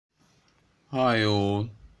Hi all,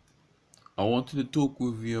 I wanted to talk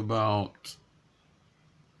with you about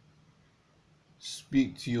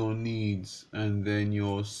speak to your needs and then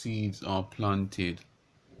your seeds are planted.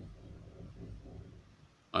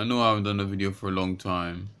 I know I haven't done a video for a long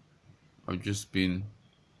time. I've just been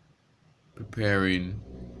preparing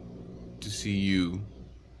to see you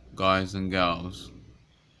guys and gals.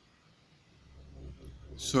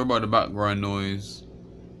 Sorry about the background noise.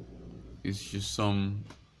 It's just someone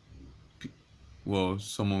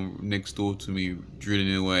next door to me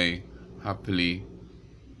drilling away happily.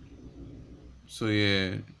 So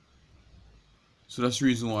yeah, so that's the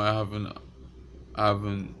reason why I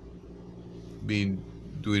haven't been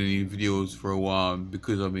doing any videos for a while,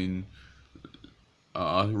 because I've been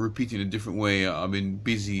repeating a different way. I've been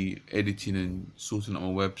busy editing and sorting out my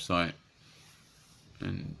website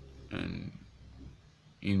and and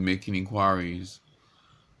in making inquiries.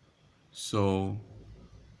 So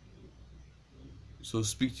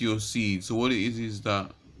speak to your seed. So what it is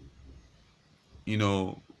that you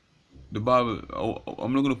know the Bible.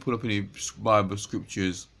 I'm not gonna put up any Bible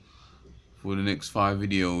scriptures for the next 5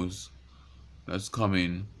 videos that's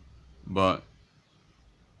coming, but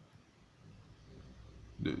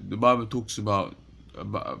the Bible talks about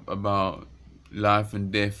life and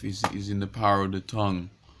death is in the power of the tongue,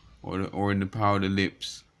 or in the power of the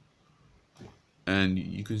lips. And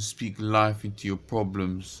you can speak life into your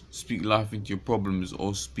problems,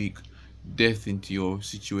 or speak death into your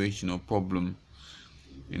situation or problem.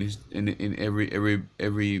 And it's in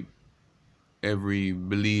every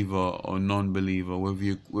believer or non-believer,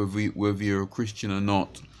 whether you're a Christian or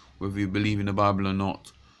not, whether you believe in the Bible or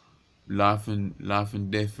not, life and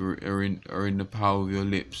death are in the power of your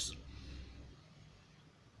lips.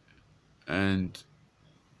 And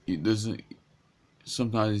it doesn't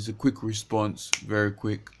sometimes it's a quick response, very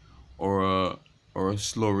quick, or a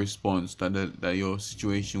slow response, that your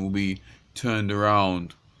situation will be turned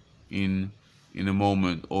around in a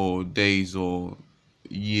moment, or days, or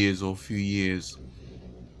years, or few years.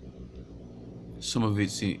 Some of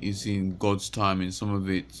it is in God's time, and some of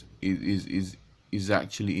it is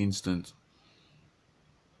actually instant.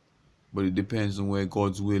 But it depends on where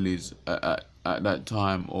God's will is at that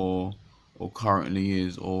time, or currently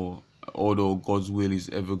is, or although God's will is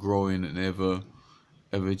ever growing and ever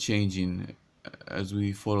changing. As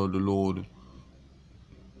we follow the Lord,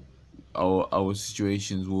 our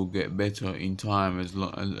situations will get better in time, as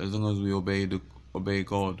long as we obey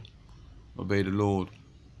God, obey the Lord.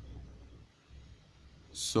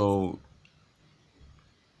 So,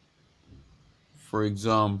 for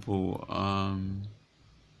example,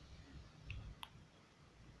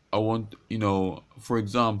 I want for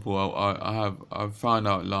example, I found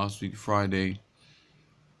out last week Friday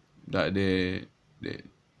that they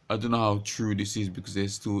I don't know how true this is, because they're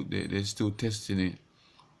still testing it.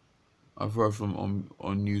 I've heard from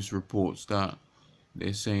on news reports that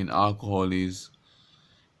they're saying alcohol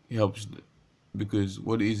helps, because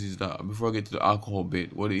what it is that, before I get to the alcohol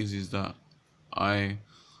bit, what it is that I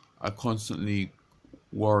I constantly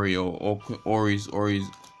worry, or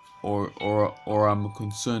I'm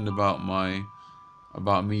concerned about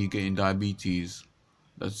me getting diabetes.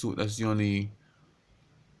 That's the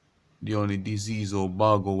only disease or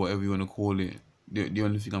bug, or whatever you want to call it. The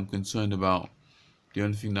only thing I'm concerned about, the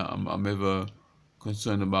only thing that I'm ever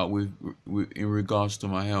concerned about with in regards to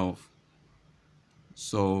my health.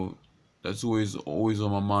 So that's always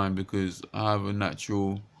on my mind, because I have a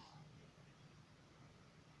natural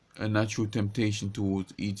temptation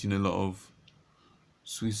towards eating a lot of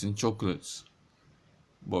sweets and chocolates.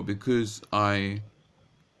 But because I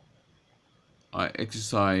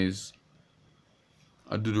exercise,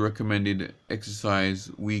 I do the recommended exercise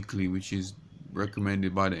weekly, which is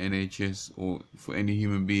recommended by the NHS, or for any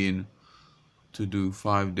human being to do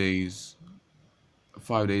 5 days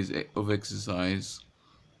of exercise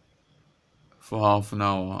for half an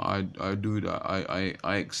hour. I do that.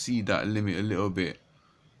 I exceed that limit a little bit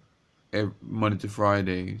Monday to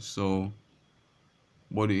Friday. So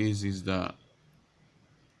what it is that,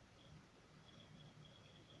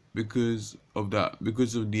 because of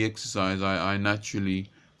the exercise, I naturally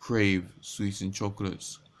crave sweets and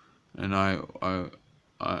chocolates. And I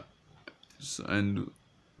and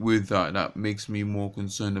with that makes me more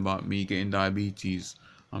concerned about me getting diabetes.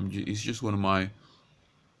 It's just one of my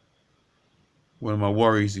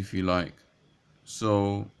worries, if you like.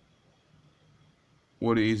 So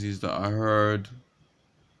what it is that I heard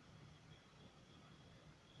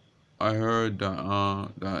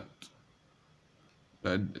that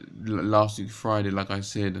last week Friday, like I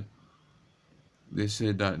said, they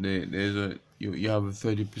said that there's you have a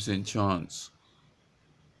 30% chance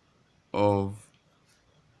of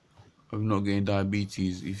not getting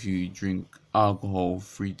diabetes if you drink alcohol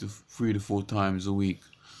 3 to 4 times a week.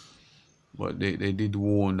 But they did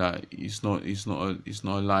warn that it's not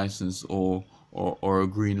a license or a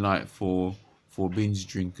green light for binge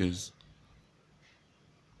drinkers.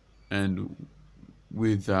 And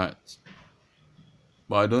with that,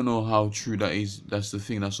 but I don't know how true that is. That's the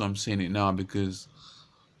thing. That's why I'm saying it now, because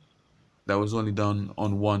that was only done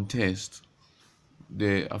on one test.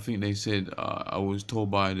 I think they said, I was told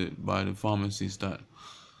by the pharmacist that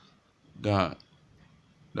that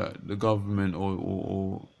the government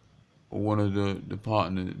or one of the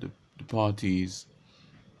parties.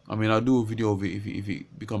 I mean, I'll do a video of it if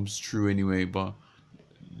it becomes true anyway. But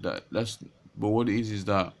but what it is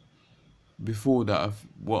that before that,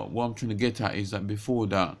 what I'm trying to get at is that before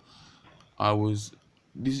that, I was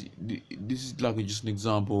this is like just an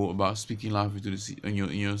example about speaking life into in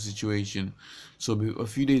your situation. So a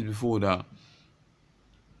few days before that,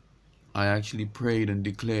 I actually prayed and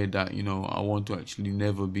declared that, I want to actually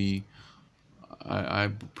never be. I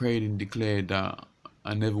prayed and declared that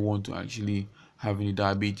I never want to actually have any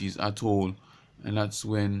diabetes at all, and that's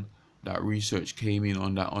when that research came in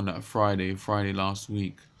on that Friday last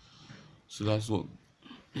week. So that's what.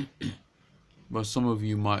 But some of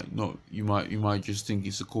you might not. You might just think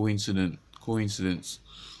it's a coincidence.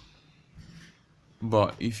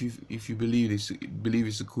 But if you believe it's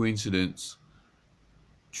a coincidence,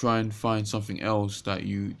 try and find something else that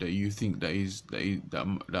you think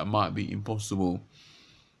that might be impossible,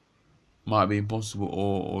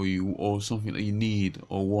 or something that you need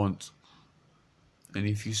or want. And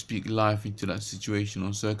if you speak life into that situation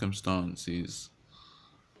or circumstances,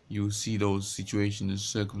 you'll see those situations and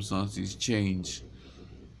circumstances change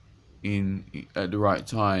at the right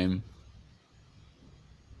time.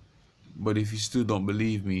 But if you still don't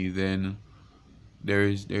believe me, then there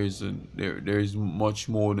is much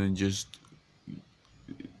more than just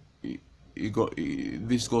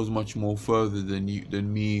this goes much more further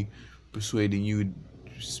than me persuading you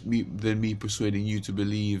to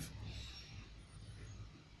believe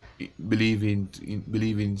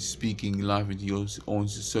in speaking life into your own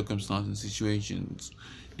circumstances and situations.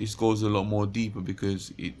 This goes a lot more deeper,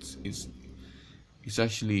 because it's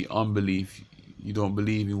actually unbelief. You don't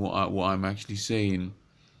believe in what I'm actually saying.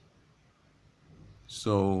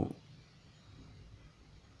 So,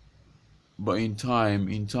 but in time,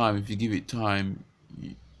 if you give it time,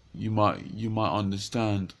 you might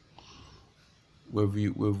understand whether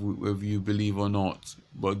you believe or not.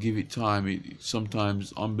 But give it time.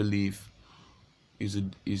 Sometimes unbelief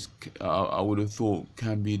I would have thought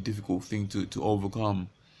can be a difficult thing to overcome.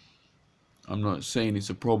 I'm not saying it's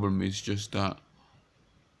a problem. It's just that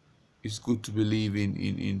it's good to believe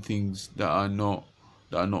in things that are not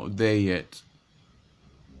there yet.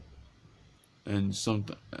 And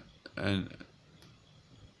and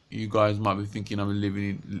you guys might be thinking I'm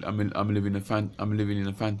living in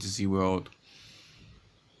a fantasy world.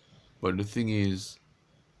 But the thing is,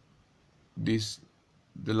 the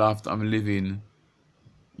life that I'm living,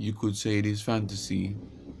 you could say it is fantasy,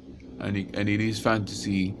 and it is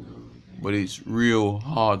fantasy, but it's real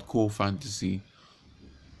hardcore fantasy.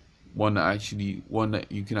 One that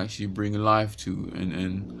you can actually bring life to,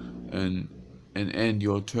 and end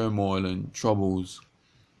your turmoil and troubles.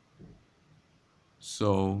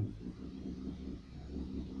 So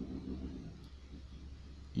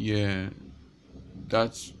yeah,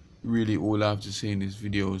 that's really all I have to say in this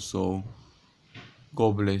video. So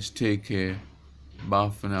God bless, take care, bye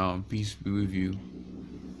for now, and peace be with you.